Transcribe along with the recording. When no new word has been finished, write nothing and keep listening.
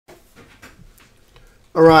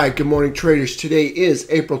All right, good morning, traders. Today is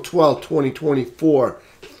April 12th, 2024.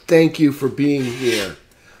 Thank you for being here.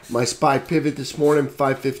 My SPY pivot this morning,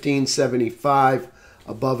 515.75.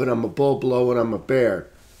 Above it, I'm a bull. Below it, I'm a bear.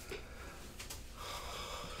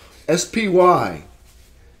 SPY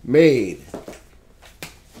made.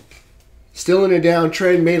 Still in a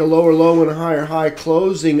downtrend, made a lower low and a higher high,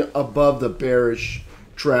 closing above the bearish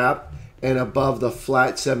trap and above the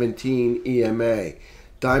flat 17 EMA.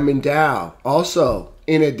 Diamond Dow also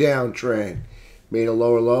in a downtrend, made a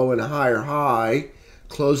lower low and a higher high,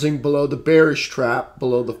 closing below the bearish trap,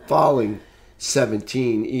 below the falling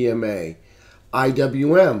 17 EMA.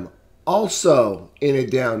 IWM also in a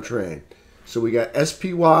downtrend. So we got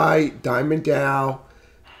SPY, Diamond Dow,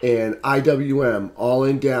 and IWM all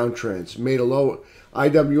in downtrends.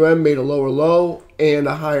 IWM made a lower low and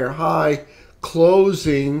a higher high,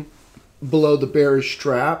 closing below the bearish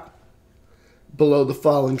trap, below the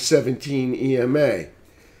falling 17 EMA.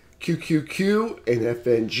 QQQ and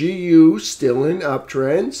FNGU still in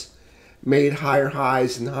uptrends, made higher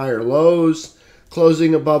highs and higher lows,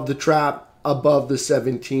 closing above the trap, above the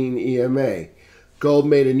 17 EMA. Gold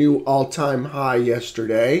made a new all-time high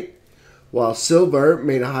yesterday, while silver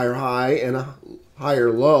made a higher high and a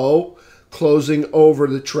higher low, closing over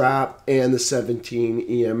the trap and the 17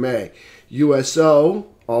 EMA. USO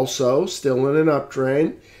also still in an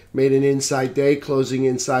uptrend, made an inside day, closing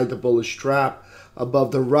inside the bullish trap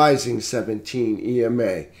above the rising 17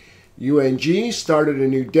 EMA. UNG started a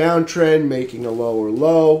new downtrend, making a lower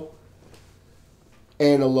low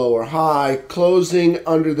and a lower high, closing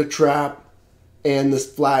under the trap and the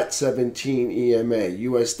flat 17 EMA.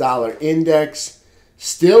 US dollar index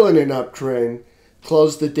still in an uptrend,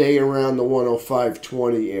 closed the day around the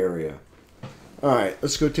 105.20 area. All right,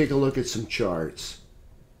 let's go take a look at some charts.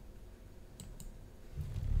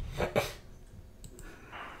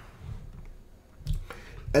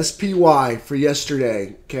 SPY for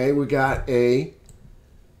yesterday, okay, we got a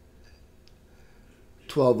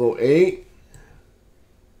 1208,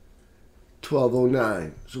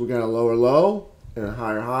 1209. So we got a lower low and a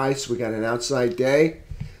higher high. So we got an outside day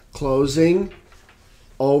closing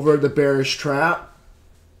over the bearish trap,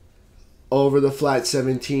 over the flat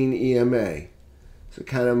 17 EMA. So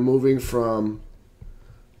kind of moving from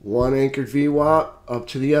one anchored VWAP up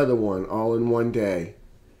to the other one all in one day.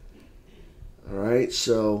 All right,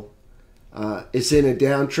 so it's in a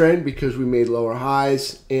downtrend because we made lower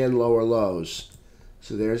highs and lower lows.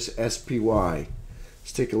 So there's SPY.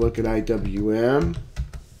 Let's take a look at IWM.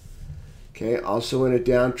 Okay, also in a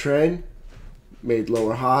downtrend, made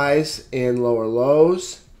lower highs and lower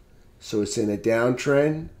lows. So it's in a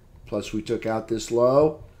downtrend, plus we took out this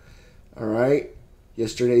low. All right,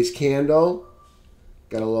 yesterday's candle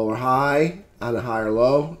got a lower high on a higher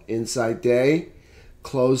low, inside day,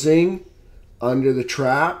 closing under the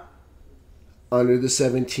trap, under the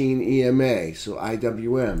 17 EMA. So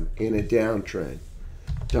IWM in a downtrend.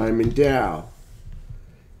 Diamond Dow.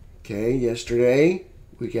 Okay, yesterday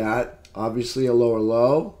we got obviously a lower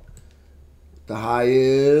low. The high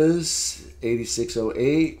is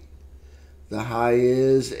 86.08. The high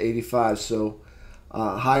is 85. So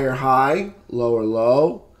higher high, lower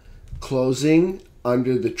low, closing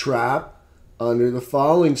under the trap, under the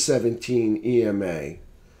falling 17 EMA.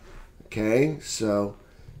 Okay, so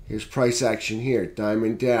here's price action here.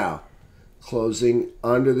 Diamond Dow closing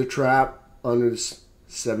under the trap, under the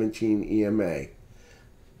 17 EMA.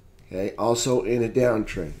 Okay, also in a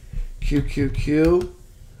downtrend. QQQ,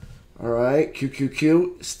 all right,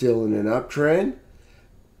 QQQ still in an uptrend.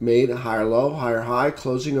 Made a higher low, higher high,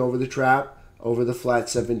 closing over the trap, over the flat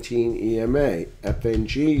 17 EMA.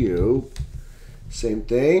 FNGU, same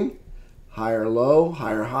thing. Higher low,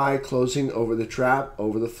 higher high, closing over the trap,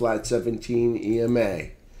 over the flat 17 EMA.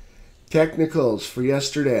 Technicals for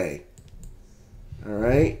yesterday. All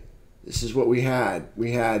right, this is what we had.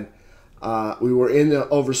 We were in the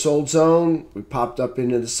oversold zone. We popped up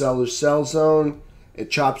into the seller's sell zone, a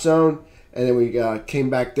chop zone, and then we came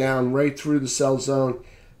back down right through the sell zone,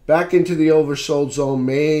 back into the oversold zone,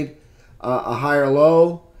 made a higher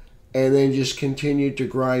low, and then just continued to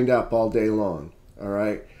grind up all day long. All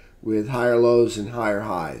right, with higher lows and higher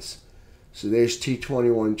highs. So there's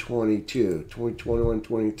T2122,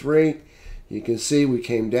 2123. You can see we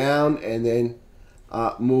came down and then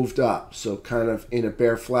moved up. So kind of in a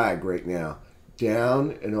bear flag right now.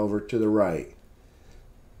 Down and over to the right.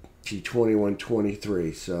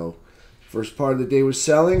 T2123. So first part of the day was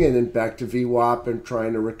selling and then back to VWAP and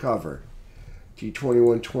trying to recover.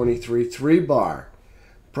 T2123 3 bar.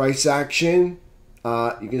 Price action.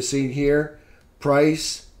 You can see here.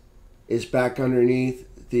 Price is back underneath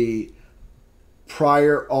the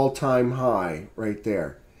prior all-time high right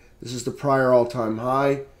there. This is the prior all-time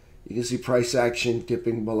high. You can see price action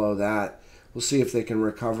dipping below that. We'll see if they can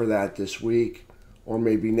recover that this week or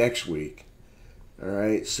maybe next week. All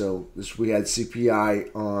right, so we had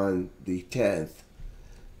CPI on the 10th.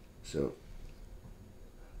 So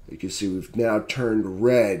you can see we've now turned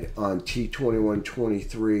red on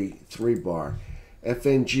T2123 3-bar.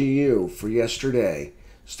 FNGU for yesterday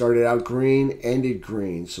started out green, ended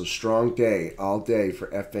green. So strong day all day for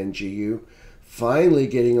FNGU. Finally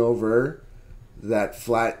getting over that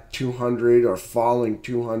flat 200 or falling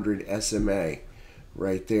 200 SMA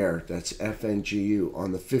right there. That's FNGU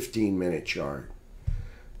on the 15-minute chart.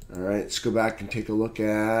 All right, let's go back and take a look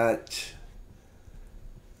at,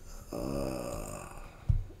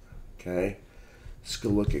 okay, let's go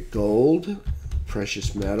look at gold,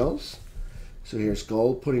 precious metals. So here's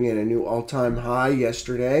gold putting in a new all-time high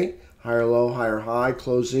yesterday, higher low, higher high,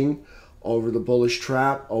 closing over the bullish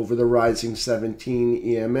trap, over the rising 17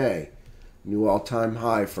 EMA. New all-time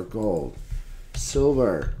high for gold.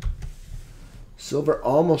 Silver. Silver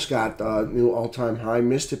almost got the new all-time high,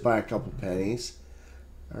 missed it by a couple pennies.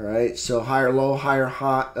 All right, so higher low, higher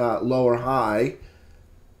high, lower high,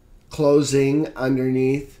 closing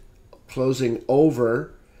underneath, closing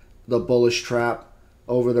over the bullish trap,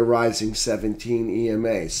 over the rising 17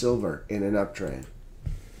 EMA. Silver in an uptrend.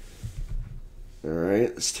 All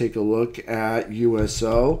right, let's take a look at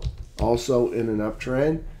USO, also in an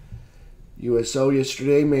uptrend. USO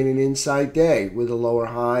yesterday made an inside day with a lower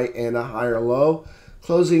high and a higher low,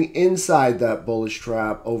 closing inside that bullish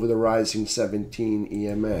trap over the rising 17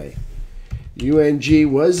 EMA.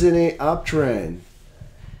 UNG was in an uptrend,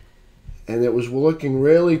 and it was looking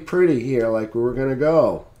really pretty here, like we were going to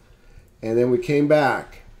go. And then we came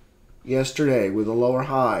back yesterday with a lower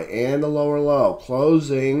high and a lower low,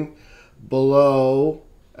 closing below.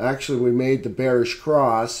 Actually, we made the bearish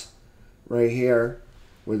cross right here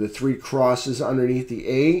with the 3 crosses underneath the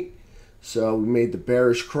 8. So we made the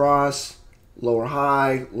bearish cross, lower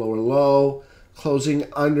high, lower low, closing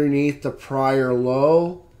underneath the prior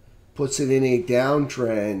low, puts it in a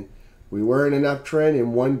downtrend. We were in an uptrend,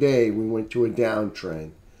 and one day we went to a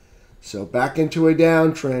downtrend. So back into a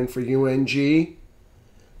downtrend for UNG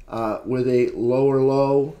with a lower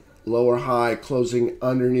low, lower high, closing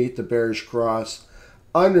underneath the bearish cross,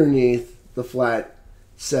 underneath the flat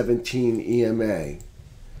 17 EMA.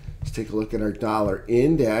 Let's take a look at our dollar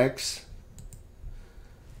index.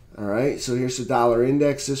 All right, so here's the dollar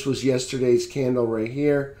index. This was yesterday's candle right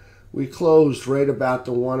here. We closed right about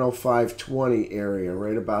the 105.20 area,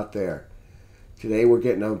 right about there. Today we're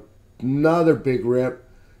getting another big rip.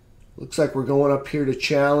 Looks like we're going up here to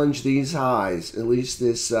challenge these highs, at least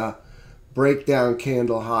this breakdown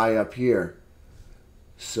candle high up here.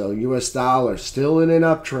 So US dollar still in an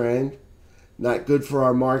uptrend. Not good for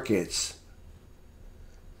our markets.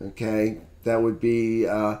 Okay, that would be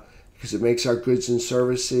because it makes our goods and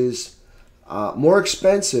services more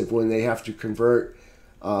expensive when they have to convert,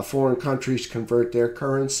 foreign countries convert their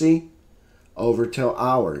currency over to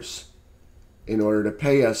ours in order to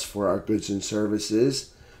pay us for our goods and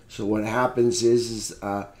services. So what happens is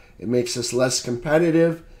it makes us less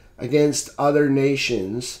competitive against other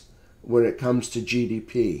nations when it comes to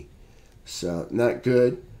GDP. So not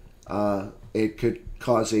good. It could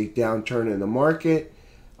cause a downturn in the market.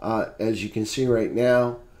 As you can see right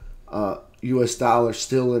now, US dollar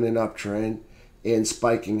still in an uptrend and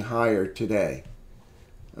spiking higher today.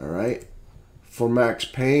 All right. For Max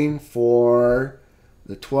Payne for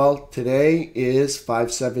the 12th today is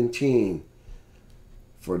 517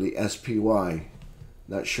 for the SPY.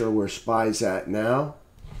 Not sure where SPY's at now.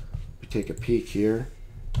 We take a peek here.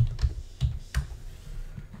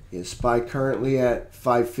 Yeah, SPY currently at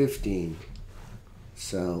 515.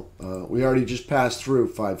 So we already just passed through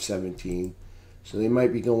 517. So they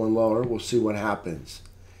might be going lower. We'll see what happens.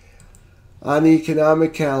 On the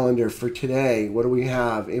economic calendar for today, what do we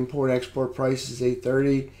have? Import-export prices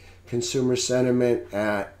 8:30. Consumer sentiment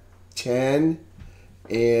at 10.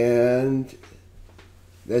 And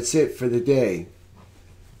that's it for the day.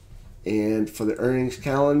 And for the earnings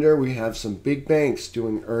calendar, we have some big banks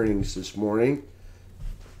doing earnings this morning.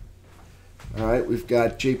 All right, we've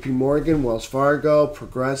got JP Morgan, Wells Fargo,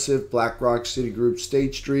 Progressive, BlackRock, Citigroup,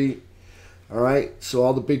 State Street. All right, so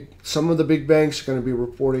some of the big banks are going to be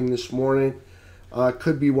reporting this morning.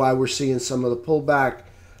 Could be why we're seeing some of the pullback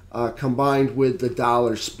combined with the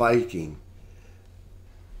dollar spiking.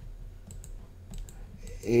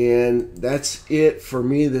 And that's it for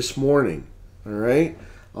me this morning. All right,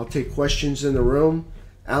 I'll take questions in the room.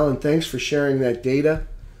 Alan, thanks for sharing that data.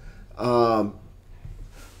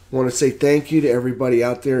 I want to say thank you to everybody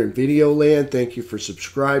out there in video land. Thank you for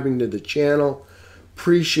subscribing to the channel.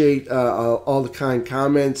 Appreciate all the kind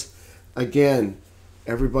comments. Again,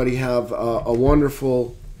 everybody have a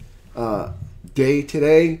wonderful day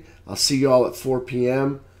today. I'll see you all at 4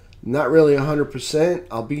 p.m. Not really 100%.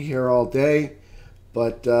 I'll be here all day,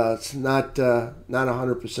 but it's not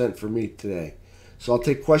 100% for me today. So I'll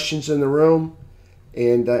take questions in the room,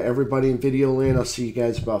 and everybody in video land, I'll see you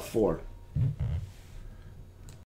guys about 4.